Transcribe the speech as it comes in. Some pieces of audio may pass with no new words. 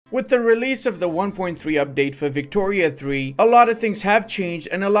With the release of the 1.3 update for Victoria 3, a lot of things have changed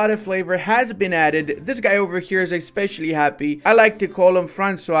and a lot of flavor has been added. This guy over here is especially happy. I like to call him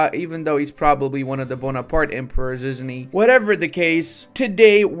Francois, even though he's probably one of the Bonaparte emperors, isn't he? Whatever the case,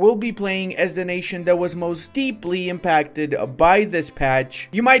 today we'll be playing as the nation that was most deeply impacted by this patch.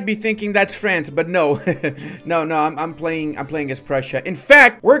 You might be thinking that's France, but no. no, I'm playing as Prussia. In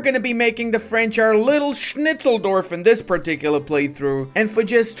fact, we're gonna be making the French our little Schnitzeldorf in this particular playthrough, and for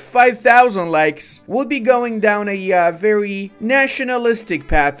just 5,000 likes, we'll be going down a very nationalistic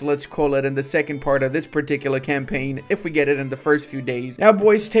path, let's call it, in the second part of this particular campaign, if we get it in the first few days. Now,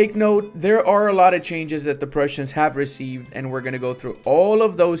 boys, take note, there are a lot of changes that the Prussians have received, and we're gonna go through all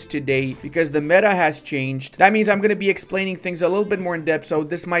of those today, because the meta has changed. That means I'm gonna be explaining things a little bit more in depth, so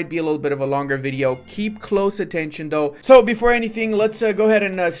this might be a little bit of a longer video. Keep close attention, though. So, before anything, let's go ahead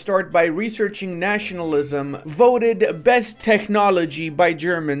and start by researching nationalism, voted best technology by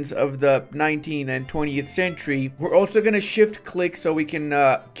Germans of the 19th and 20th century. We're also going to shift click so we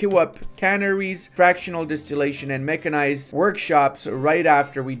can queue up canneries, fractional distillation, and mechanized workshops right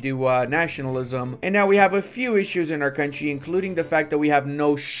after we do nationalism. And now we have a few issues in our country, including the fact that we have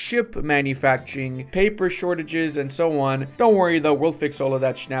no ship manufacturing, paper shortages, and so on. Don't worry though, we'll fix all of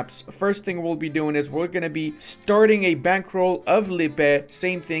that schnaps. First thing we'll be doing is we're going to be starting a bankroll of Lippe.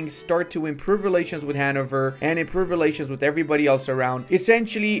 Same thing, start to improve relations with Hanover and improve relations with everybody else around.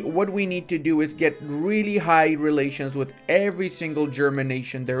 Essentially, what we need to do is get really high relations with every single German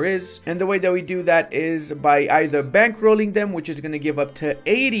nation there is. And the way that we do that is by either bankrolling them, which is going to give up to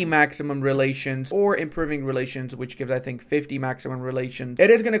 80 maximum relations, or improving relations, which gives, I think, 50 maximum relations. It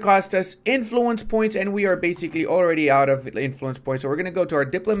is going to cost us influence points, and we are basically already out of influence points. So we're going to go to our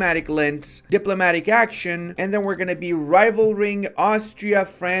diplomatic lens, diplomatic action, and then we're going to be rivaling Austria,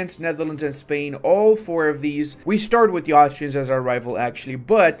 France, Netherlands, and Spain. All four of these. We start with the Austrians as our rival, actually.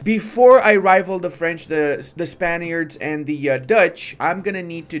 But before I rival the French, the Spaniards, and the Dutch, I'm gonna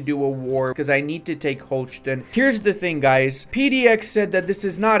need to do a war because I need to take Holstein. Here's the thing, guys. PDX said that this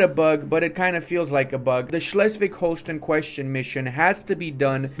is not a bug, but it kind of feels like a bug. The Schleswig-Holstein question mission has to be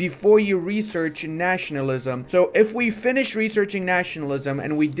done before you research nationalism. So if we finish researching nationalism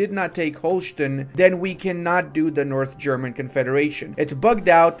and we did not take Holstein, then we cannot do the North German Confederation. It's bugged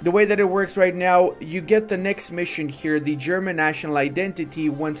out. The way that it works right now, you get the next mission here, the German national identity,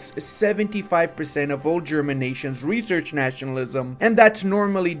 once 75% of all German nations research nationalism, and that's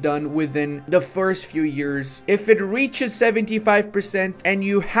normally done within the first few years. If it reaches 75% and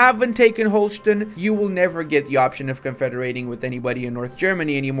you haven't taken Holstein, you will never get the option of confederating with anybody in North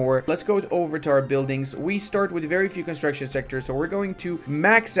Germany anymore. Let's go over to our buildings. We start with very few construction sectors, so we're going to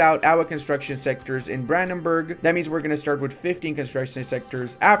max out our construction sectors in Brandenburg. That means we're going to start with 15 construction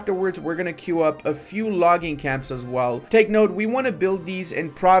sectors. Afterwards, we're going to queue up a few logging camps as well. Take note, we want to build these in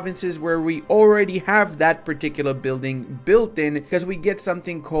provinces where we already have that particular building built in, because we get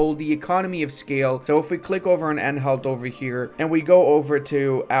something called the economy of scale. So if we click over on Anhalt over here and we go over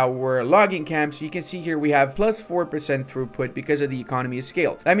to our logging camps, you can see here we have plus 4% throughput because of the economy of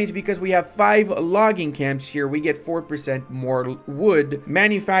scale. That means because we have 5 logging camps here, we get 4% more wood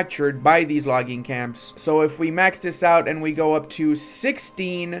manufactured by these logging camps. So if we max this out and we go up to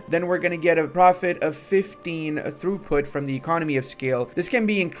 16, then we're going to get a profit of 15 throughput from the economy of scale. This can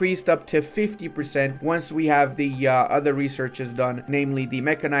be increased up to 50% once we have the other researches done, namely the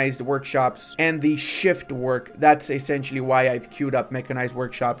mechanized workshops and the shift work. That's essentially why I've queued up mechanized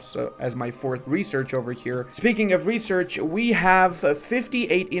workshops as my 4th research over here. Speaking of research, we have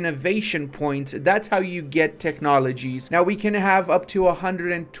 58 innovation points. That's how you get technologies. Now we can have up to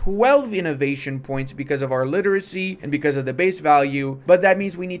 112 innovation points because of our literacy and because of the base value, but that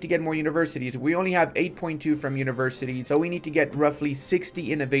means we need to get more universities. We only have 8.2 from universities, so we need to get roughly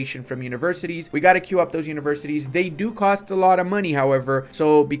 60 innovation from universities. We got to queue up those universities. They do cost a lot of money, however,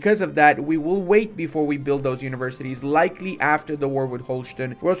 so because of that, we will wait before we build those universities, likely after the war with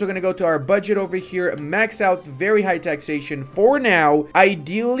Holstein. We're also going to go to our budget over here, max out very high taxation for now.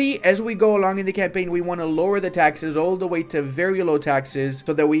 Ideally, as we go along in the campaign, we want to lower the taxes all the way to very low taxes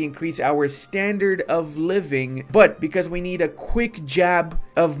so that we increase our standard of living, but because we need a quick jab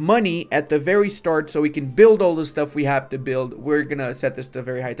of money at the very start so we can build all the stuff we have to build, we're gonna set this to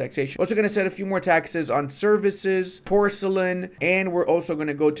very high taxation. Also gonna set a few more taxes on services, porcelain, and we're also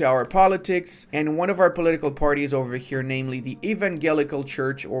gonna go to our politics, and one of our political parties over here, namely the Evangelical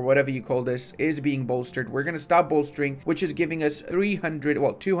Church, or whatever you call this, is being bolstered. We're gonna stop bolstering, which is giving us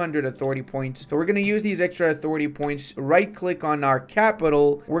 200 authority points. So we're gonna use these extra authority points, right click on our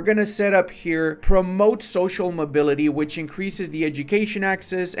capital. We're gonna set up here promote social mobility, which increases the education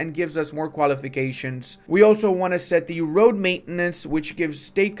access and gives us more qualifications. We also want to set the road maintenance province, which gives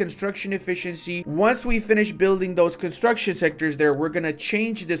state construction efficiency. Once we finish building those construction sectors there, we're gonna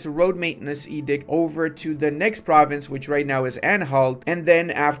change this road maintenance edict over to the next province, which right now is Anhalt, and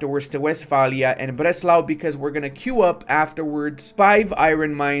then afterwards to Westphalia and Breslau, because we're gonna queue up afterwards 5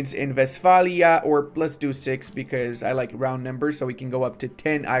 iron mines in Westphalia, or let's do 6 because I like round numbers, so we can go up to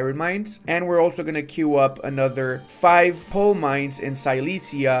 10 iron mines. And we're also gonna queue up another 5 coal mines in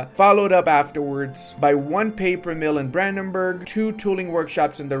Silesia, followed up afterwards by 1 paper mill in Brandenburg, 2 tooling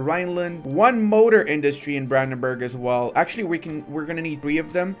workshops in the Rhineland, 1 motor industry in Brandenburg as well. Actually, we're gonna need 3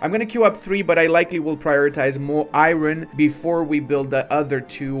 of them. I'm gonna queue up 3, but I likely will prioritize more iron before we build the other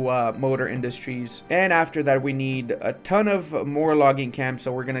 2 motor industries. And after that, we need a ton of more logging camps,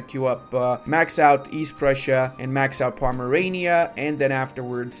 so we're gonna queue up max out East Prussia and max out Pomerania, and then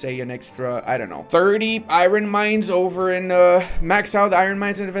afterwards say an extra, I don't know, 30 iron mines over in max out iron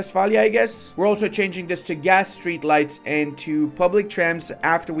mines in Westphalia, I guess. We're also changing this to gas street lights and to public trams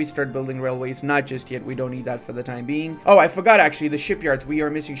after we start building railways. Not just yet, we don't need that for the time being. Oh, I forgot actually the shipyards. We are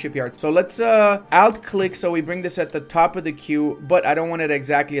missing shipyards, so let's alt click so we bring this at the top of the queue, but I don't want it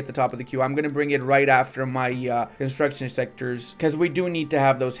exactly at the top of the queue. I'm gonna bring it right after my construction sectors, because we do need to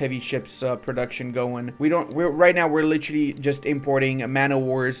have those heavy ships production going. Right now we're literally just importing man of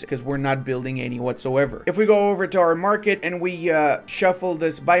wars because we're not building any whatsoever. If we go over to our market and we shuffle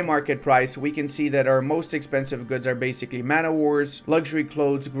this by market price, we can see that our most expensive goods are basically man of wars, luxury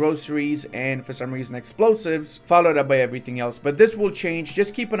clothes, groceries, and for some reason explosives, followed up by everything else. But this will change.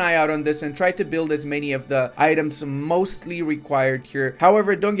 Just keep an eye out on this and try to build as many of the items mostly required here.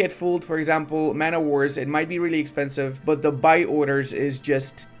 However, don't get fooled. For example, man of wars, it might be really expensive, but the buy orders is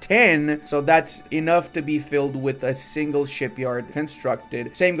just 10, so that's enough to be filled with a single shipyard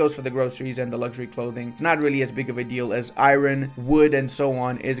constructed. Same goes for the groceries and the luxury clothing. It's not really as big of a deal as iron, wood, and so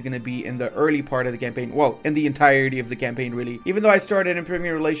on is going to be in the early part of the campaign. Well, in the entirety of the campaign, really. Even though I started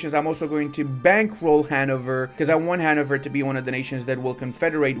improving relations, I'm also going to bankroll Hanover, because I want Hanover to be one of the nations that will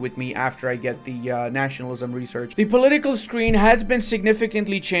confederate with me after I get the nationalism research. The political screen has been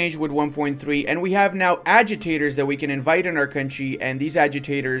significantly changed with 1.3, and we have now agitators that we can invite in our country, and these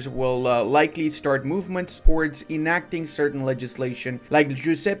agitators will likely start movements towards enacting certain legislation. Like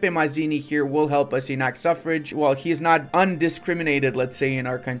Giuseppe Mazzini here will help us enact suffrage. Well, he's not undiscriminated, let's say, in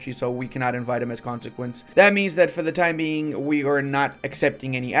our country, so we cannot invite him as consequence. That means that for the time being, we are not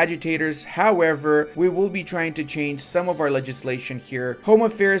accepting any agitators. However, we will be trying to change some of our legislation here. Home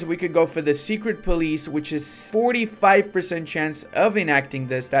affairs, we could go for the secret police, which is 45% chance of enacting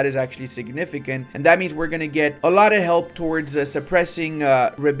this. That is actually significant, and that means we're going to get a lot of help towards suppressing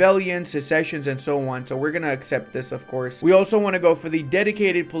rebellions, secessions, and so on. So we're gonna accept this, of course. We also want to go for the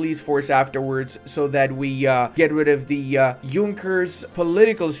dedicated police force afterwards, so that we get rid of the Juncker's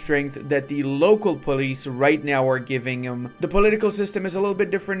political strength that the local police right now are giving them. The political system is a little bit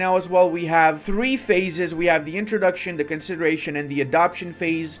different now as well. We have 3 phases. We have the introduction, the consideration, and the adoption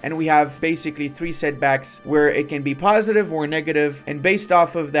phase, and we have basically 3 setbacks where it can be positive or negative, and based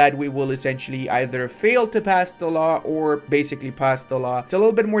off of that, we will essentially either fail to pass the law or basically pass the law. It's a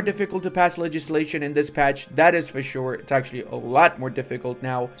little bit more difficult to pass legislation in this patch, that is for sure. It's actually a lot more difficult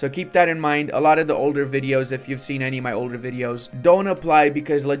now, so keep that in mind. A lot of the older videos, if you've seen any of my older videos, don't apply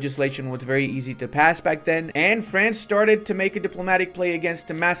because legislation was very easy to pass back then, and France started to make a diplomatic play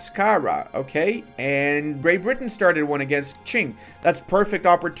against Mascara, okay, and Great Britain started one against Qing. That's perfect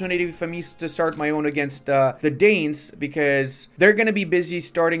opportunity for me to start my own against the Danes, because they're gonna be busy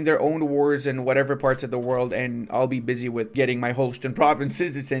starting their own wars in whatever parts of the world, and I'll be busy with getting my Holstein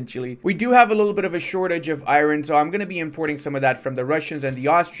provinces essentially. We do have a little bit of a shortage of iron, so I'm going to be importing some of that from the Russians and the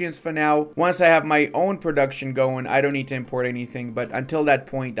Austrians for now. Once I have my own production going, I don't need to import anything, but until that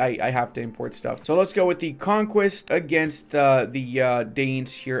point, I have to import stuff. So let's go with the conquest against the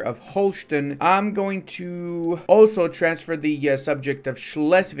Danes here of Holstein. I'm going to also transfer the subject of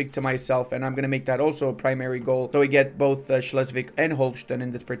Schleswig to myself, and I'm going to make that also a primary goal, so we get both Schleswig and Holstein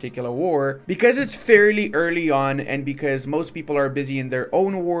in this particular war. Because it's fairly early on, and because most people are busy in their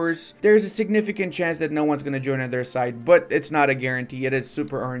own wars, there's a significant chance that no one's going to join on their side, but it's not a guarantee. It is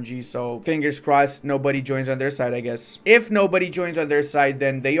super RNG, so fingers crossed nobody joins on their side, I guess. If nobody joins on their side,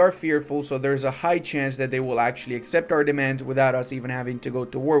 then they are fearful, so there's a high chance that they will actually accept our demands without us even having to go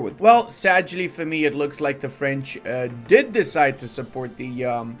to war with them. Well, sadly for me, it looks like the French did decide to support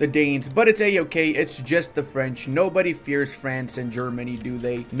the Danes, but it's a-okay. It's just the French. Nobody fears France and Germany, do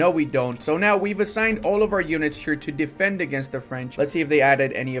they? No, we don't. So now we've assigned all of our units here to defend against the French. Let's see if they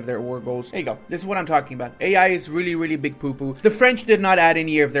added any of their war goals. There you go. This is what I'm talking about. AI is really, really big poo-poo. The French did not add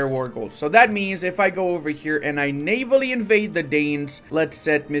any of their war goals. So that means if I go over here and I navally invade the Danes, let's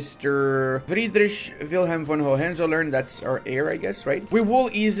set Mr. Friedrich Wilhelm von Hohenzollern, that's our heir, I guess, right? We will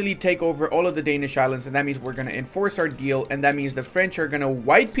easily take over all of the Danish islands, and that means we're going to enforce our deal, and that means the French are going to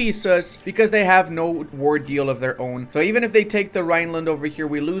white peace us because they have no war deal of their own. So even if they take the Rhineland over here,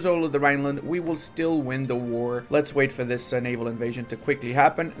 we lose all of the Rhineland, we will still win the war. Let's wait for this naval invasion to quickly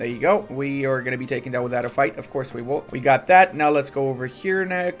happen. There you go. We are going to be taking that without a fight. Of course we will. We got that. Now let's go over here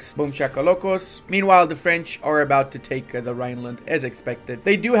next. Boom shakalokos. Meanwhile, the French are about to take the Rhineland as expected.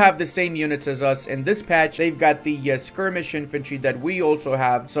 They do have the same units as us in this patch. They've got the skirmish infantry that we also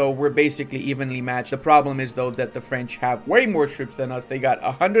have, so we're basically evenly matched. The problem is though that the French have way more troops than us. They got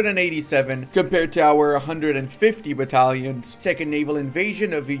 187 compared to our 150 battalions. Second naval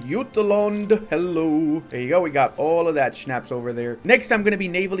invasion of Jutland. Hello. There you go. We got all of that schnapps over there. Next, I'm going to be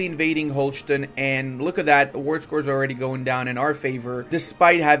navally invading Holstein, and look at that. The war score's already going down in our favor.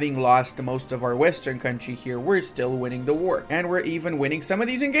 Despite having lost most of our western country here, we're still winning the war, and we're even winning some of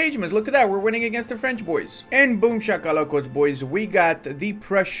these engagements. Look at that. We're winning against the French boys. And boom shakalakos, boys, we got the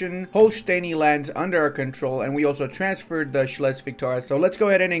Prussian Holsteini lands under our control, and we also transferred the Schleswig-Holstein. So let's go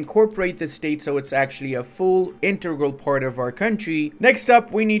ahead and incorporate the state so it's actually a full integral part of our country. Next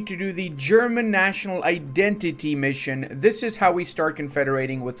up, we need to do the German national identity mission. This is how we start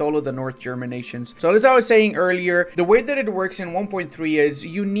confederating with all of the North German nations. So as I was saying earlier, the way that it works in 1.3 is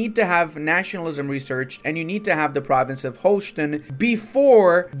you need to have nationalism researched, and you need to have the province of Holstein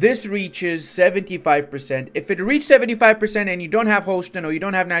before this reaches 75%. If it reached 75% and you don't have Holstein or you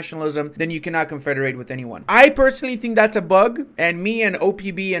don't have nationalism, then you cannot confederate with anyone. I personally think that's a bug, and me and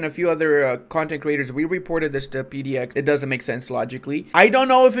OPB and a few other content creators, we reported this to PDX. It doesn't make sense logically. I don't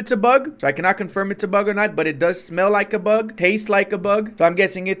know if it's a bug, so I cannot confirm it's a bug or not, but it does smell like a bug, taste like a bug, so I'm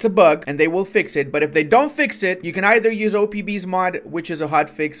guessing it's a bug, and they will fix it. But if they don't fix it, you can either use OPB's mod, which is a hot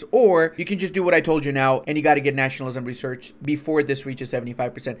fix, or you can just do what I told you now, and you got to get nationalism research before this reaches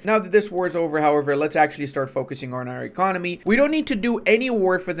 75%. Now that this war is over, however, let's actually start focusing on our economy. We don't need to do any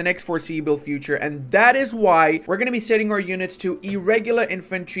war for the next foreseeable future, and that is why we're going to be setting our units to irregular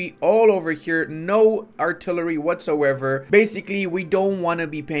infantry all over here, no artillery whatsoever. Basically, we don't want to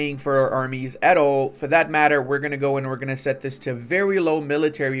be paying for our armies at all. For that matter, we're going to go and we're going to set this to very low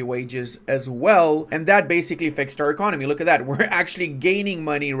military wages as well, and that basically fixed our economy. Look at that. We're actually gaining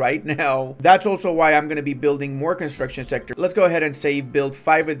money right now. That's also why I'm going to be building more construction sector. Let's go ahead and save build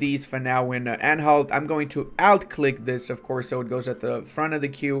 5 of these for now in Anhalt. I'm going to alt click this, of course, so it goes at the front of the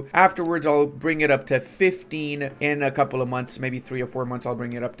queue. Afterwards, I'll bring it up to 15 in a couple of months, maybe 3 or 4 months. I'll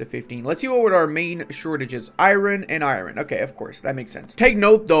bring it up to 15. Let's see what our main shortages. Iron and iron. Okay, of course, that makes sense. Take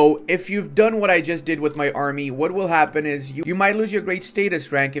note though, if you've done what I just did with my army, what will happen is you might lose your great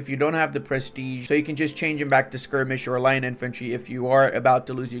status rank if you don't have the prestige, so you can just change them back to skirmish or line infantry if you are about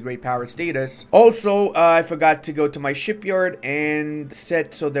to lose your great power status. Also, I forgot to go to my shipyard and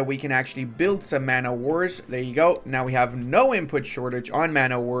set so that we can actually build some man of wars. There you go. Now we have no input shortage on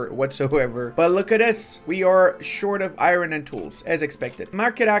man of war whatsoever. But look at this. We are short of iron and tools, as expected.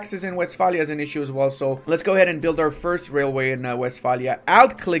 Market access in Westphalia is an issue as well, so let's go ahead and build our first railway in Westphalia.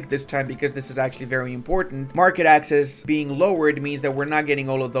 Alt click this time because this is actually very important. Market access being lowered means that we're not getting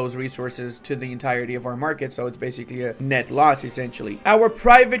all of those resources to the entirety of our market, so it's basically a net loss essentially. Our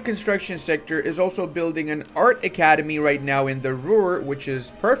private construction sector is also building an art academy right now in the Ruhr, which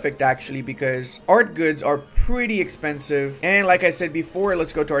is perfect actually because art goods are pretty expensive. And like I said before,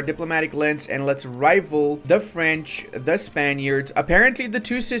 let's go to our diplomatic lens and let's rival the French, the Spaniards, apparently the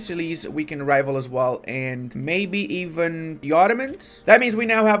two Sicilies we can rival as well, and maybe even the Ottomans. That means we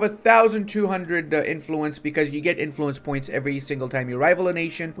now have 1,200 influence because you get influence points every single time you rival a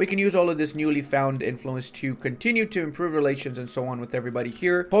nation. We can use all of this newly found influence to continue to improve relations and so on with everybody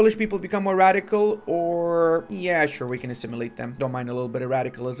here. Polish people become more radical, or yeah, sure, we can assimilate them. Don't mind a little bit of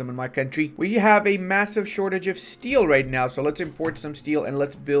radicalism in my country. We have a massive shortage of steel right now, so let's import some steel and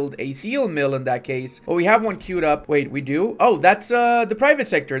let's build a steel mill in that case. Oh, we have one queued up. Wait, we do? Oh, that's the private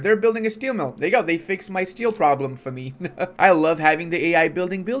sector. They're building a steel mill. There you go. They fixed my steel problem for me. I love having the AI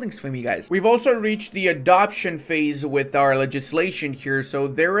building buildings for me, guys. We've also reached the adoption phase with our legislation here, so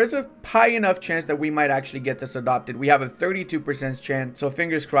there is a high enough chance that we might actually get this adopted. We have a 32% chance, so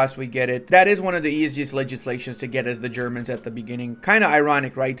fingers crossed we get it. That is one of the easiest legislations to get as the Germans at the beginning. Kind of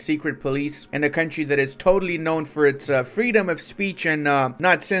ironic, right? Secret police in a country that is totally known for its freedom of speech and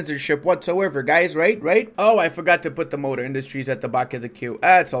not censorship whatsoever, guys, right? Oh, I forgot to put the motor industries at the back of the queue.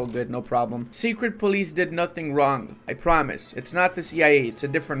 That's all good, no problem. Secret police did nothing wrong, I promise. It's not the CIA, it's a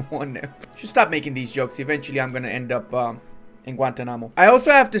different one. Just stop making these jokes. Eventually I'm gonna end up and Guantanamo. I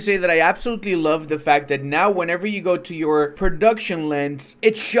also have to say that I absolutely love the fact that now whenever you go to your production lens,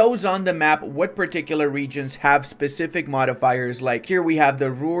 it shows on the map what particular regions have specific modifiers. Like here we have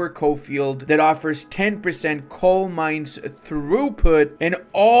the Ruhr coalfield that offers 10% coal mines throughput in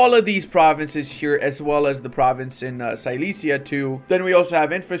all of these provinces here, as well as the province in Silesia too. Then we also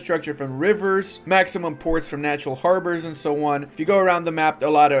have infrastructure from rivers, maximum ports from natural harbors, and so on. If you go around the map, a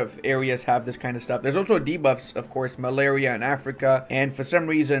lot of areas have this kind of stuff. There's also debuffs, of course, malaria in Africa, and for some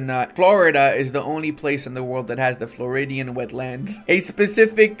reason Florida is the only place in the world that has the Floridian wetlands, a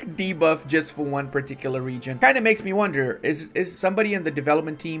specific debuff just for one particular region. Kind of makes me wonder, is somebody in the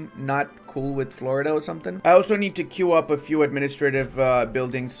development team not cool with Florida or something? I also need to queue up a few administrative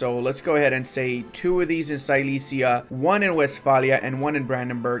buildings, so let's go ahead and say 2 of these in Silesia, 1 in Westphalia, and 1 in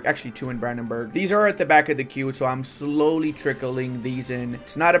Brandenburg. Actually 2 in Brandenburg. These are at the back of the queue, so I'm slowly trickling these in.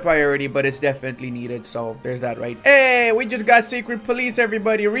 It's not a priority, but it's definitely needed, so there's that, right? Hey, we just got secret police,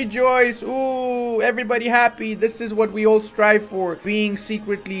 everybody. Rejoice. Ooh, everybody happy. This is what we all strive for, being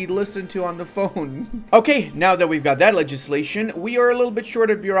secretly listened to on the phone. Okay, now that we've got that legislation, we are a little bit short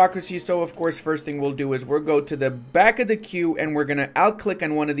of bureaucracy, so of course first thing we'll do is we'll go to the back of the queue and we're gonna out-click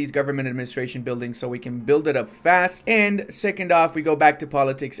on one of these government administration buildings so we can build it up fast. And second off, we go back to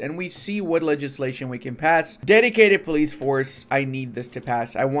politics and we see what legislation we can pass. Dedicated police force. I need this to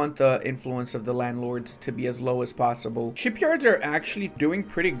pass. I want the influence of the landlords to be as low as possible. Shipyards are actually doing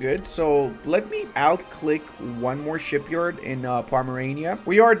pretty good, so let me out-click one more shipyard in Pomerania.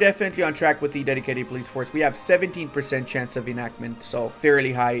 We are definitely on track with the dedicated police force. We have 17% chance of enactment, so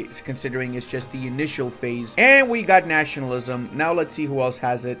fairly high considering it's just the initial phase. And we got nationalism. Now let's see who else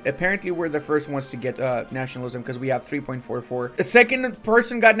has it. Apparently we're the first ones to get nationalism because we have 3.44. The second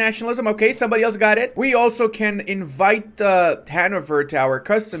person got nationalism. Okay, somebody else got it. We also can invite Hanover to our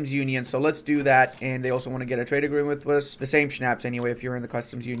customs union, so let's do that. And they also want to get a trade agreement with us. The same schnapps anyway if you're in the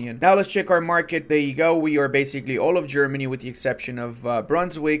customs union. Now let's check our market. There you go. We are basically all of Germany with the exception of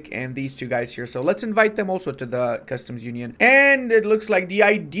Brunswick and these 2 guys here. So let's invite them also to the customs union. And it looks like the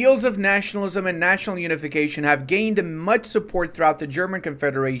ideals of nationalism and national unification have gained much support throughout the German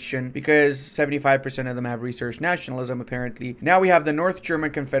Confederation because 75% of them have researched nationalism apparently. Now we have the North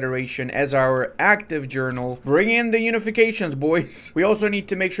German Confederation as our active journal. Bring in the unifications, boys. We also need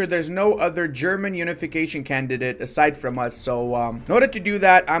to make sure there's no other German unification candidate aside from us. So in order to do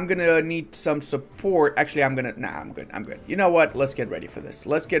that, I'm gonna need some support. Actually, I'm good. You know what? Let's get ready for this.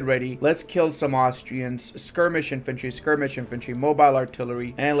 Let's get ready. Let's kill some Austrians. Skirmish infantry, mobile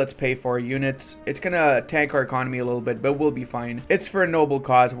artillery, and let's pay for our units. It's gonna tank our economy a little bit, but we'll be fine. It's for a noble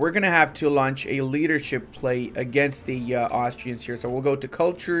cause. We're gonna have to launch a leadership play against the Austrians here. So we'll go to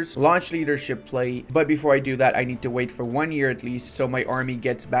cultures, launch leadership play. But before I do that, I need to wait for 1 year at least so my army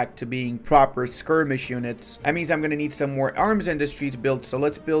gets back to being proper skirmish units. That means I'm gonna need some more arms industries built. So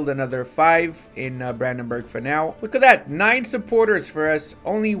let's build another 5 in Brandenburg for now. Look at that, 9 supporters for us,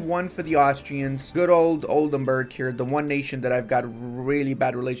 only 1 for the Austrians. Good old Oldenburg here, the one nation that I've got really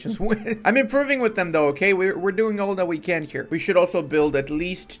bad relations with. I'm improving with them though, okay? We're doing all that we can here. We should also build at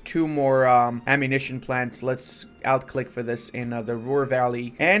least 2 more ammunition plants. Let's out-click for this in the Ruhr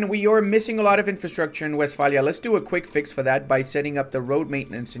Valley. And we are missing a lot of infrastructure in Westphalia. Let's do a quick fix for that by setting up the road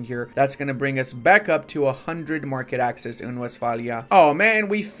maintenance in here. That's going to bring us back up to 100 market access in Westphalia. Oh man,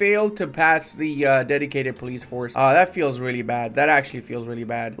 we failed to pass the dedicated police force. That feels really bad. That actually feels really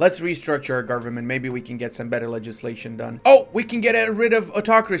bad. Let's restructure our government. Maybe we can get some better legislation done. Oh, we can get rid of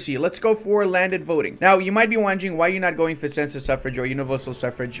autocracy. Let's go for landed voting. Now, you might be wondering why you're not going for census suffrage or universal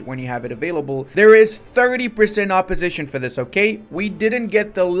suffrage when you have it available. There is 30% opposition for this, okay? We didn't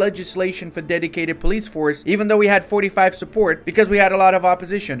get the legislation for dedicated police force, even though we had 45 support, because we had a lot of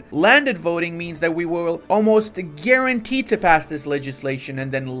opposition. Landed voting means that we will almost guaranteed to pass this legislation,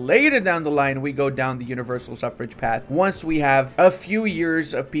 and then later down the line, we go down the universal suffrage path. Once we have a few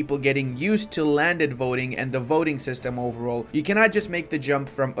years of people getting used to landed voting and the voting system overall, you cannot just make the jump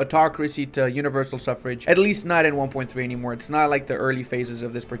from autocracy to universal suffrage, at least not in 1.3 anymore. It's not like the early phases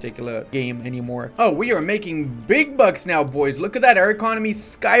of this particular game anymore. Oh, we are making big bucks now, boys. Look at that. Our economy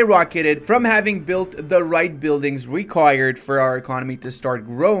skyrocketed from having built the right buildings required for our economy to start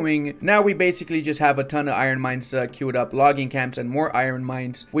growing. Now we basically just have a ton of iron mines queued up, logging camps, and more iron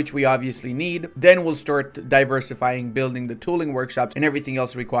mines, which we obviously need. Then we'll start diversifying, building the tooling workshops and everything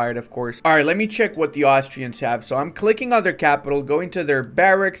else required, of course. All right, let me check what the Austrians have. So I'm clicking on their capital, going to their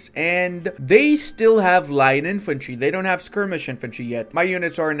barracks barracks, and they still have light infantry. They don't have skirmish infantry yet. My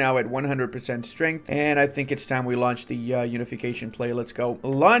units are now at 100% strength, and I think it's time we launch the unification play. Let's go.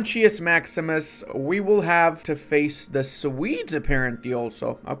 Launchius Maximus. We will have to face the Swedes apparently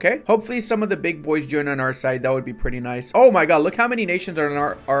also. Okay. Hopefully some of the big boys join on our side. That would be pretty nice. Oh my god, look how many nations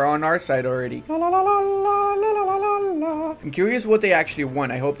are on our side already. La, la, la, la, la, la, la, la, la. I'm curious what they actually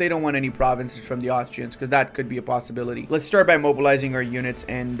want. I hope they don't want any provinces from the Austrians, because that could be a possibility. Let's start by mobilizing our units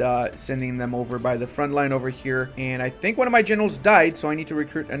and sending them over by the front line over here. And I think one of my generals died, so I need to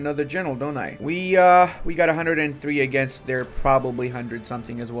recruit another general, don't I? We got 103 against their probably 100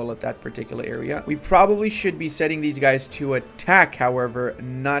 something as well at that particular area. We probably should be setting these guys to attack, however,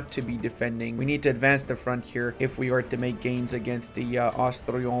 not to be defending. We need to advance the front here if we are to make gains against the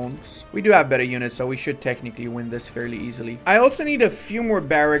Austrians. We do have better units, so we should technically win this fairly easily. I also need a few more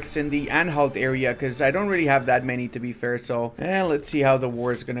barracks in the Anhalt area, because I don't really have that many, to be fair. So let's see how the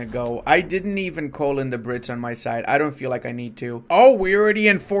war is gonna go. I didn't even call in the Brits on my side. I don't feel like I need to. Oh, we already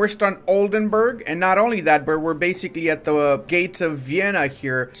enforced on Oldenburg, and not only that, but we're basically at the gates of Vienna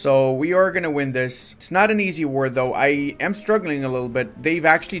here, so we are gonna win this. It's not an easy war though. I am struggling a little bit. They've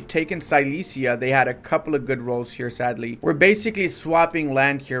actually taken Silesia. They had a couple of good rolls here, sadly. We're basically swapping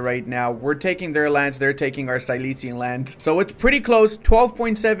land here right now. We're taking their lands, they're taking our Silesian land. So it's pretty close.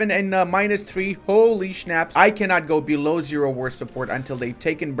 12.7 and -3. Holy snaps. I cannot go below 0 war support until they've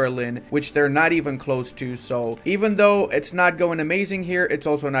taken Berlin, which they're not even close to. So even though it's not going amazing here, it's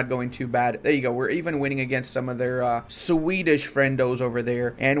also not going too bad. There you go. We're even winning against some of their Swedish friendos over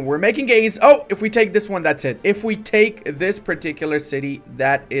there, and we're making gains. Oh, if we take this one, that's it. If we take this particular city,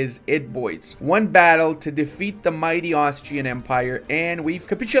 that is it, boys. One battle to defeat the mighty Austrian Empire, and we've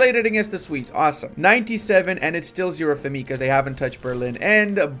capitulated against the Swedes. Awesome. 97, and it's still 0 for me because they haven't touched Berlin.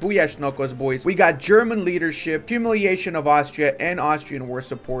 And Buyashnokos, boys. We got German leadership, humiliation of Austria, and Austrian war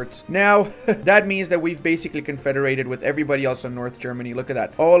supports. Now, that means that we've basically confederated with everybody else in North Germany. Look at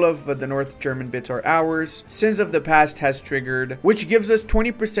that. All of the North German bits are ours. Sins of the Past has triggered, which gives us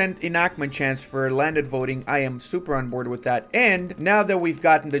 20% enactment chance for landed voting. I am super on board with that. And now that we've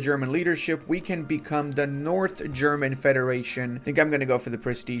gotten the German leadership, we can become the North German Federation. I think I'm going to go for the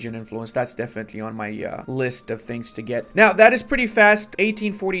prestige and influence. That's definitely on my list of things to get. Now, that is pretty fast.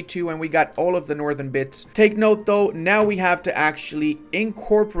 1842, and we got all of the northern bits. Take note, though, now we have to actually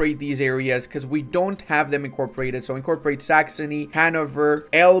incorporate these areas because we don't have them incorporated. So incorporate Saxony, Hanover,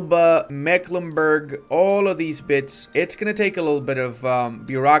 Elba, Mecklenburg, all of these bits. It's going to take a little bit of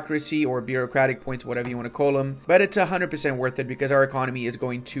bureaucracy or bureaucratic points, whatever you want to call them, but it's 100% worth it because our economy is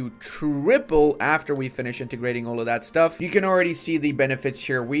going to triple after we finish integrating all of that stuff. You can already see the benefits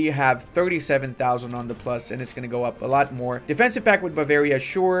here. We have 37,000 on the plus, and it's going to go up a lot more. Defensive pact with Bavaria,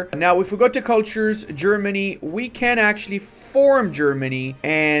 sure. Now, if we go to cultures, Germany, we can actually form Germany,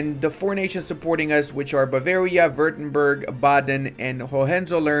 and the 4 nations supporting us, which are Bavaria, Württemberg, Baden, and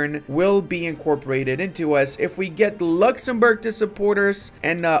Hohenzollern, will be incorporated into us. If we get Luxembourg to support us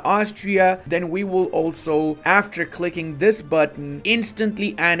and Austria, then we will also, after clicking this button,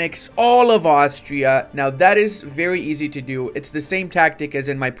 instantly annex all of Austria. Now, that is very easy to do. It's the same tactic as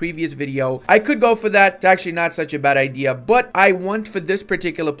in my previous video. I could go for that. It's actually not such a bad idea, but I want for this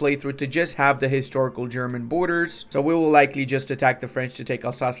particular playthrough to just have the historical German borders. So we will likely just attack the French to take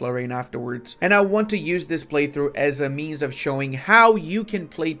Alsace-Lorraine afterwards. And I want to use this playthrough as a means of showing how you can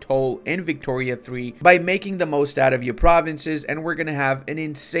play Toll in Victoria 3 by making the most out of your provinces, and we're gonna have an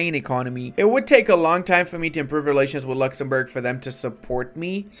insane economy. It would take a long time for me to improve relations with Luxembourg for them to support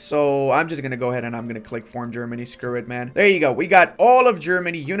me, so I'm just gonna go ahead and I'm gonna click Form Germany. Screw it, man. There you go. We got all of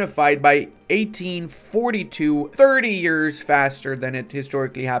Germany unified by 1842, 30 years faster than it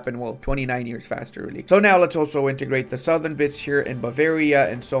historically happened. Well, 29 years faster, really. So now let's also integrate the southern bits here in Bavaria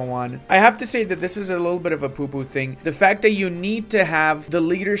and so on. I have to say that this is a little bit of a poo-poo thing. The fact that you need to have the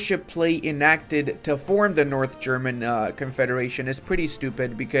leadership play enacted to form the North German Confederation is pretty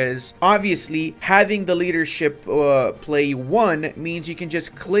stupid, because obviously having the leadership play 1 means you can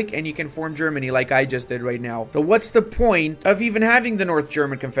just click and you can form Germany like I just did right now. So what's the point of even having the North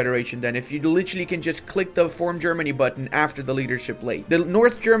German Confederation then if you literally can just click the Form Germany button after the leadership play? The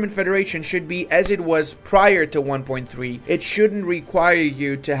North German Federation should be as it was prior to 1.3. It shouldn't require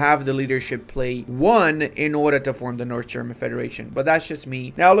you to have the leadership play 1 in order to form the North German Federation, but that's just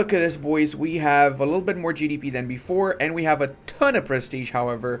me. Now look at this, boys. We have a little bit more GDP than before, and we have a ton of prestige,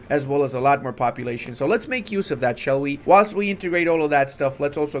 however, as well as a lot more population. So let's make use of that, shall we? Whilst we integrate all of that stuff,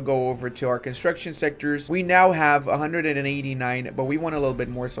 let's also go over to our construction sectors. We now have 189, but we want a little bit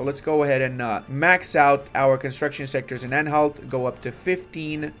more, so let's go ahead then max out our construction sectors in Anhalt, go up to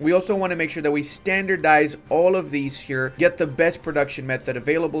 15. We also want to make sure that we standardize all of these here, get the best production method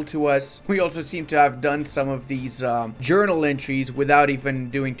available to us. We also seem to have done some of these journal entries without even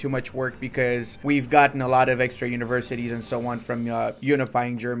doing too much work, because we've gotten a lot of extra universities and so on from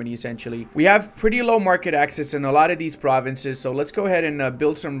unifying Germany, essentially. We have pretty low market access in a lot of these provinces, so let's go ahead and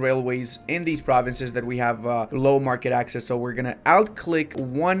build some railways in these provinces that we have low market access. So we're gonna alt-click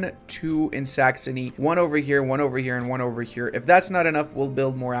 1, 2 in Saxony, one over here, and one over here. If that's not enough, we'll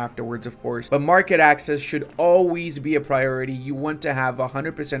build more afterwards, of course. But market access should always be a priority. You want to have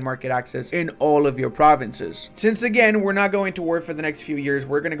 100% market access in all of your provinces. Since again, we're not going to war for the next few years,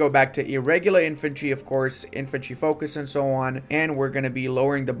 we're gonna go back to irregular infantry, of course, infantry focus and so on, and we're gonna be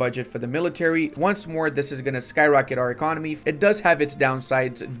lowering the budget for the military. Once more, this is gonna skyrocket our economy. It does have its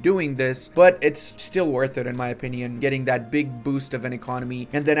downsides doing this, but it's still worth it in my opinion, getting that big boost of an economy,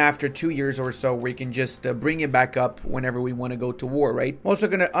 and then after 2 years or so, we can just bring it back up whenever we want to go to war, right? I'm also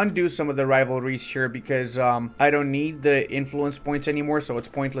gonna undo some of the rivalries here, because I don't need the influence points anymore, so it's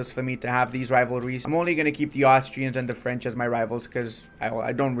pointless for me to have these rivalries. I'm only gonna keep the Austrians and the French as my rivals, because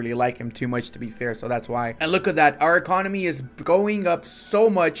I don't really like them too much, to be fair, so that's why. And look at that, our economy is going up so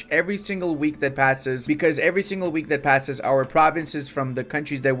much every single week that passes, because every single week that passes, our provinces from the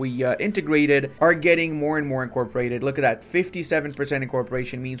countries that we integrated are getting more and more incorporated. Look at that, 57%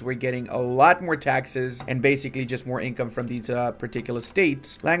 incorporation means we're getting a lot more taxes and basically just more income from these particular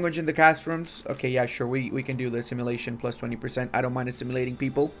states. Language in the cast rooms, okay, yeah, sure, we can do the assimilation plus 20%. I don't mind assimilating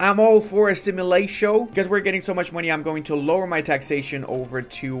people. I'm all for assimilation. Because we're getting so much money, I'm going to lower my taxation over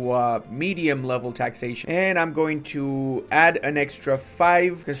to medium level taxation, and I'm going to add an extra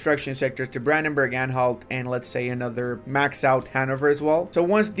 5 construction sectors to Brandenburg, Anhalt, and let's say another max out Hanover as well. So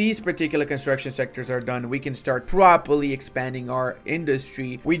once these particular construction sectors are done, we can start properly expanding our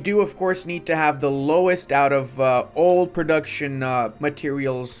industry. We do of course need to have the lowest out of all production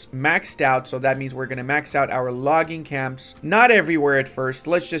materials maxed out, so that means we're going to max out our logging camps, not everywhere at first,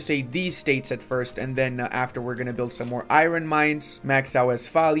 let's just say these states at first, and then after we're going to build some more iron mines, max out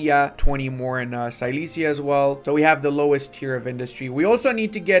Westphalia, 20 more in Silesia as well. So we have the lowest tier of industry. We also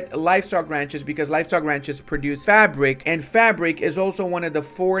need to get livestock ranches, because livestock ranches produce fabric, and fabric is also one of the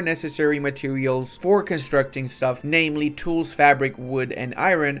 4 necessary materials for constructing stuff, namely tools, fabric, wood, and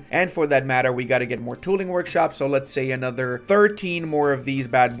iron. And for that matter, we got to get more tooling workshops, so let's say another 13 more of these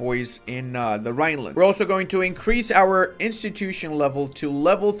bad boys in the Rhineland. We're also going to increase our institution level to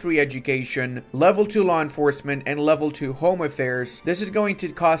level 3 education, level 2 law enforcement, and level 2 home affairs. This is going to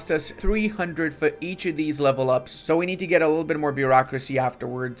cost us 300 for each of these level ups, so we need to get a little bit more bureaucracy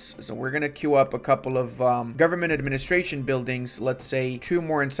afterwards. So we're gonna queue up a couple of government administration buildings, let's say 2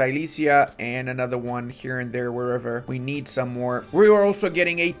 more in Silesia and another one here and there wherever we need some more. We are also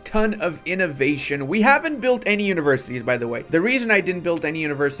getting a ton of innovation. We haven't built any universities, by the way. The reason I didn't build any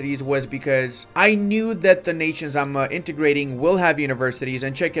universities was because I knew that the nations I'm integrating will have universities,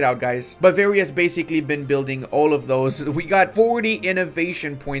 and check it out guys, Bavaria has basically been building all of those. We got 40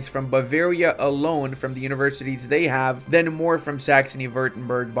 innovation points from Bavaria alone from the universities they have, then more from Saxony,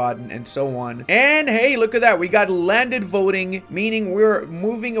 Württemberg, Baden, and so on. And hey, look at that, we got landed voting, meaning we're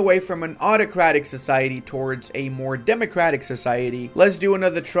moving away from an autocratic society towards a more democratic society. Let's do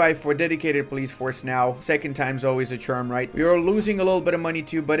another try for dedicated police force now. Second time's always a charm, right? We are losing a little bit of money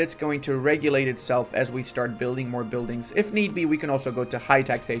too, but it's going to regulate itself as we start building more buildings. If need be, we can also go to high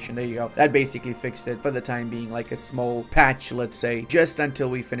taxation. There you go. That basically fixed it for the time being, like a small patch, let's say, just until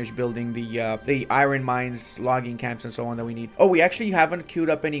we finish building the iron mines, logging camps, and so on that we need. Oh, we actually haven't queued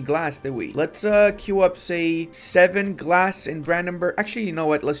up any glass, did we? Let's queue up, say, 7 glass in Brandenburg. Actually, you know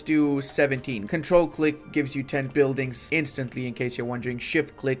what? Let's do 17. Control click gives you 10 buildings instantly, in case you're wondering.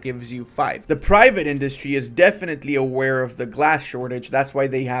 Shift click gives you 5. The private industry is definitely aware of the glass shortage. That's why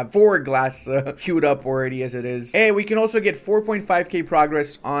they have 4 glass queued up already as it is. Hey, we can also get 4.5k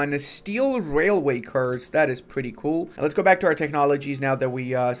progress on steel railway cars. That is pretty cool. Now, let's go back to our technologies now that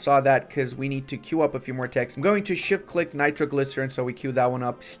we saw that, because we need to queue up a few more techs. I'm going to shift click nitroglycerin, so we queue that one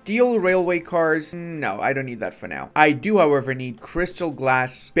up. Steel railway cars. No, I don't need that for now. I do, however, need crystal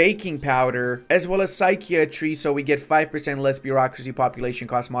glass, baking powder, as well as psychiatry, so we get 5% less bureaucracy population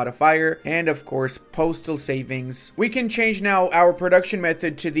cost modifier, and of course, postal savings. We can change now our production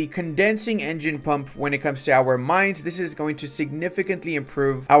method to the condensing engine pump when it comes to our mines. This is going to significantly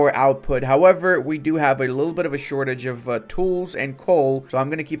improve our output. However, we do have a little bit of a shortage of tools and coal, so I'm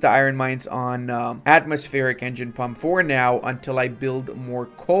going to keep the iron mines on atmospheric engine pump for now until I build more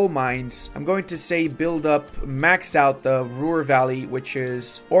coal mines. I'm going to say build up, max out the Ruhr Valley, which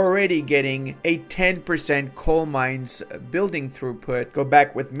is already getting a 10% coal mines building throughput. Go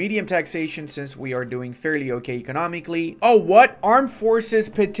back with medium taxation since we are doing fairly okay economically. Oh, what? Armed forces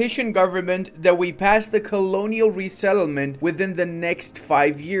petition government that we pass the colonial resettlement within the next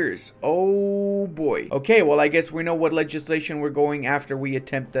 5 years. Oh boy. Okay, well I guess we know what legislation we're going after we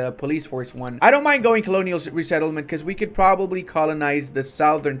attempt the police force one. I don't mind going colonial resettlement because we could probably colonize the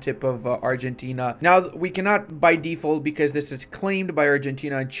southern tip of Argentina. Now we cannot by default because this is claimed by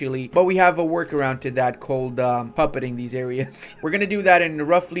Argentina and Chile, but we have a workaround to that called puppeting these areas. We're gonna do that in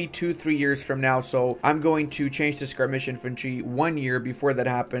roughly 2-3 years from now, so I'm going to change to skirmish infantry 1 year before that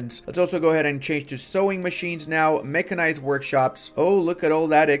happens. Let's also go ahead and change to sewing machines now, mechanized workshops. Oh, look at all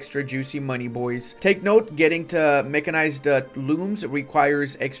that extra juicy money, boys. Take note, getting to mechanized looms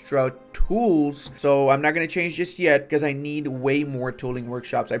requires extra tools, so I'm not going to change just yet because I need way more tooling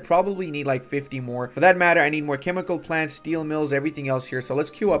workshops. I probably need like 50 more. For that matter, I need more chemical plants, steel mills, everything else here. So let's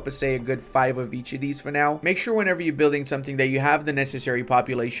queue up, say, a good 5 of each of these for now. Make sure whenever you're building something that you have the necessary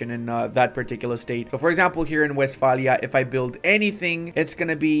population in that particular state. So for example, here in Westphalia, if I build anything, it's going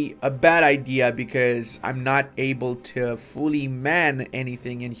to be a bad idea because I'm not able to fully man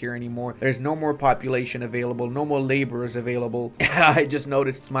anything in here anymore. There's no more population available, no more laborers available. I just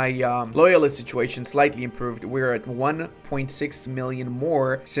noticed my loyalist situation slightly improved. We're at 1.6 million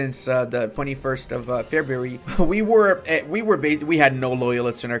more since the 21st of February. we had no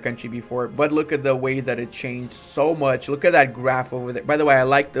loyalists in our country before, but look at the way that it changed so much. Look at that graph over there. By the way, I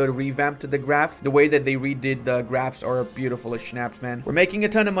like the revamp to the graph. The way that they redid the graphs are beautiful as schnapps, man. We're making a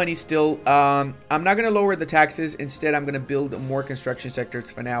ton of money still. I'm not gonna lower the taxes. Instead, I'm gonna build more construction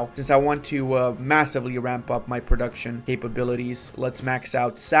sectors for now, since I want to massively ramp up my production capabilities. Let's max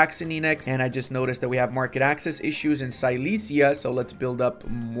out Saxony next, and I just noticed that we have market access issues in Silesia, so let's build up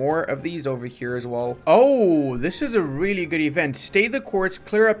more of these over here as well. Oh, this is a really good event. Stay the course,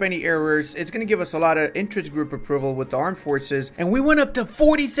 clear up any errors. It's going to give us a lot of interest group approval with the armed forces, and we went up to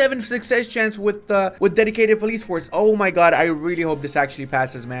 47 success chance with dedicated police force. Oh my god, I really hope this actually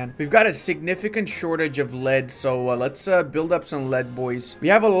passes, man. We've got a significant shortage of lead, so let's build up some lead, boys. We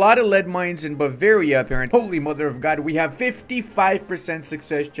have a lot of lead mines in Bavaria, apparently. Holy mother of god, we have 55%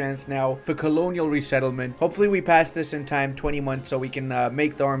 success chance now for colonial resettlement. Hopefully we pass this in time, 20 months, so we can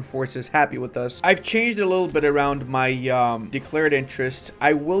make the armed forces happy with us. I've changed a little bit around my declared interests.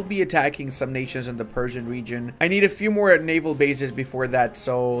 I will be attacking some nations in the Persian region. I need a few more naval bases before that,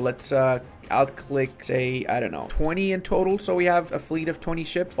 so let's click, say, I don't know, 20 in total, so we have a fleet of 20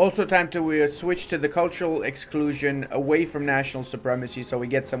 ships. Also time to switch to the cultural exclusion away from national supremacy, so we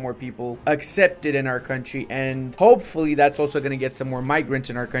get some more people accepted in our country, and hopefully that's also going to get some more migrants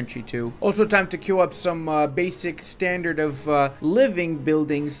in our country too. Also time to queue up some basic standard of living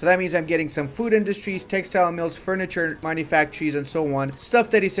buildings. So that means I'm getting some food industries, textile mills, furniture manufactories, and so on. Stuff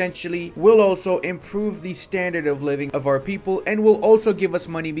that essentially will also improve the standard of living of our people, and will also give us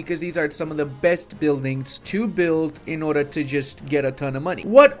money because these are some of the best buildings to build in order to just get a ton of money.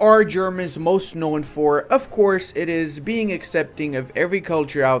 What are Germans most known for? Of course, it is being accepting of every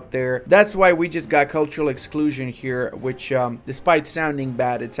culture out there. That's why we just got cultural exclusion here, which despite sounding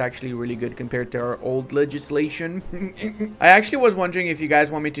bad, it's actually really good compared to our old legislation. I actually was wondering if you guys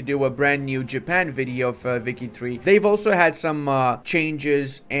want me to do a brand new Japan video for Vicky 3. They've also had some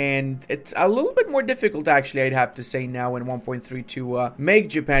changes, and it's a little bit more difficult actually, I'd have to say, now in 1.3 to make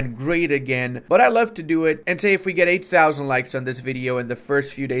Japan great again, but I love to do it. And say if we get 8,000 likes on this video in the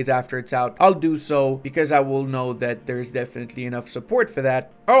first few days after it's out, I'll do so because I will know that there's definitely enough support for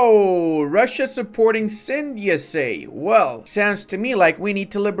that. Oh, Russia supporting Sind, you say? Well, sounds to me like we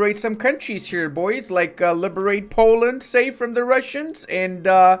need to liberate some countries here, boys, like liberate Poland, say, from the Russians, and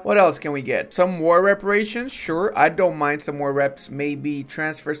what else can we get? Some war reparations? Sure, I don't mind some more reps. Maybe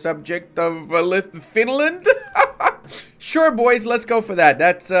transfer subject of Finland? Sure, boys, let's go for that.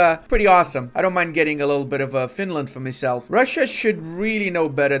 That's pretty awesome. I don't mind getting a little bit of Finland for myself. Russia should really know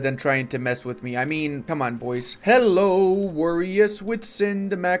better than trying to mess with me. I mean, come on, boys. Hello, warriors with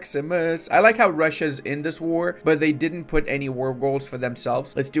Sind Maximus. I like how Russia's in this war, but they didn't put any war goals for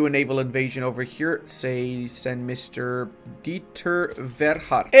themselves. Let's do a naval invasion over here. Say, send Mr. Dieter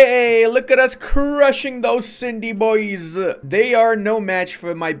Verhart. Hey, look at us crushing those Cindy boys. They are no match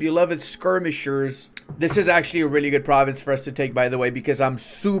for my beloved skirmishers. This is actually a really good province for us to take, by the way, because I'm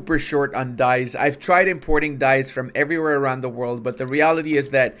super short on dyes. I've tried importing dyes from everywhere around the world, but the reality is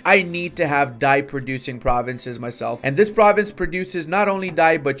that I need to have dye producing provinces myself. And this province produces not only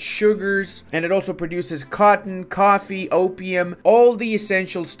dye, but sugars, and it also produces cotton, coffee, opium, all the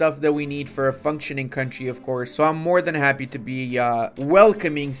essential stuff that we need for a functioning country, of course. So I'm more than happy to be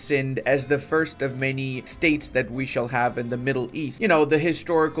welcoming Sind as the first of many states that we shall have in the Middle East. You know, the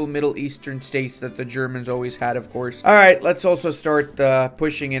historical Middle Eastern states that the Germans Germans always had, of course. All right, let's also start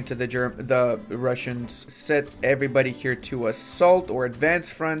pushing into the Russians. Set everybody here to assault or advance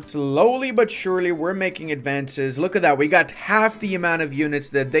front. Slowly but surely, we're making advances. Look at that. We got half the amount of units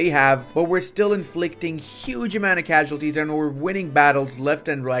that they have, but we're still inflicting huge amount of casualties, and we're winning battles left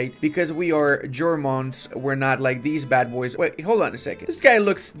and right because we are Germans. We're not like these bad boys. Wait, hold on a second. This guy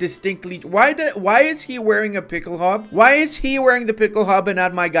looks distinctly... Why is he wearing a pickle hob? Why is he wearing the pickle hob and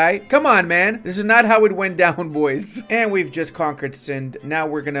not my guy? Come on, man. This is not how it went down, boys. And we've just conquered Sind. Now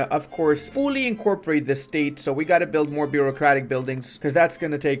we're gonna, of course, fully incorporate the state. So we gotta build more bureaucratic buildings because that's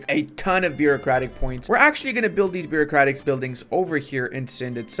gonna take a ton of bureaucratic points. We're actually gonna build these bureaucratic buildings over here in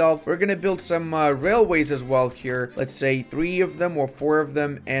Sind itself. We're gonna build some railways as well here. Let's say 3 of them or 4 of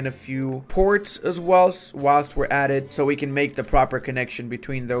them, and a few ports as well whilst we're at it, so we can make the proper connection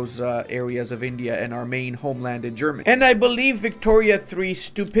between those areas of India and our main homeland in Germany. And I believe Victoria 3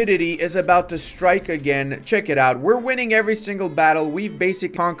 stupidity is about to strike again. Check it out. We're winning every single battle. We've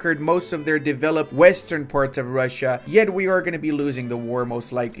basically conquered most of their developed western parts of Russia, yet we are going to be losing the war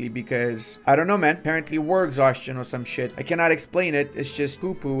most likely because, I don't know, man, apparently war exhaustion or some shit. I cannot explain it. It's just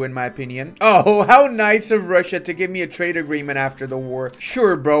poo-poo in my opinion. Oh, how nice of Russia to give me a trade agreement after the war.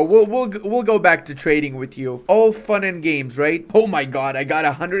 Sure, bro, we'll go back to trading with you. All fun and games, right? Oh my god, I got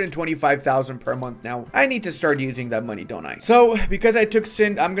 125,000 per month now. I need to start using that money, don't I? So, because I took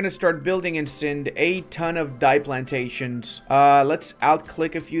Sind, I'm gonna start building in Sind a ton of dye plantations. Let's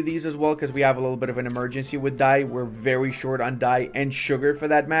out-click a few of these as well because we have a little bit of an emergency with dye. We're very short on dye and sugar for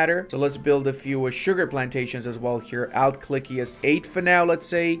that matter. So let's build a few sugar plantations as well here. Out-clicky is 8 for now, let's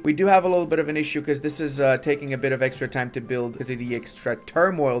say. We do have a little bit of an issue because this is taking a bit of extra time to build because of the extra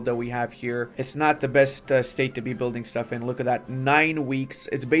turmoil that we have here. It's not the best state to be building stuff in. Look at that, 9 weeks.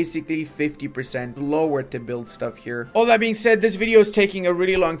 It's basically 50% lower to build stuff here. All that being said, this video is taking a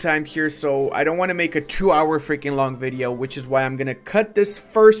really long time here, so I don't want to make a 2-hour freaking long video, which is why I'm gonna cut this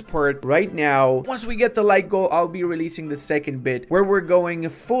first part right now. Once we get the like goal, I'll be releasing the second bit where we're going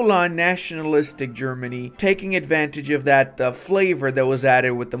full-on nationalistic Germany, taking advantage of that flavor that was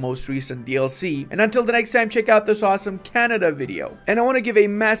added with the most recent DLC. And until the next time, check out this awesome Canada video. And I want to give a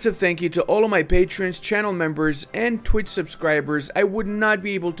massive thank you to all of my patrons, channel members, and Twitch subscribers. I would not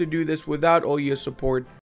be able to do this without all your support.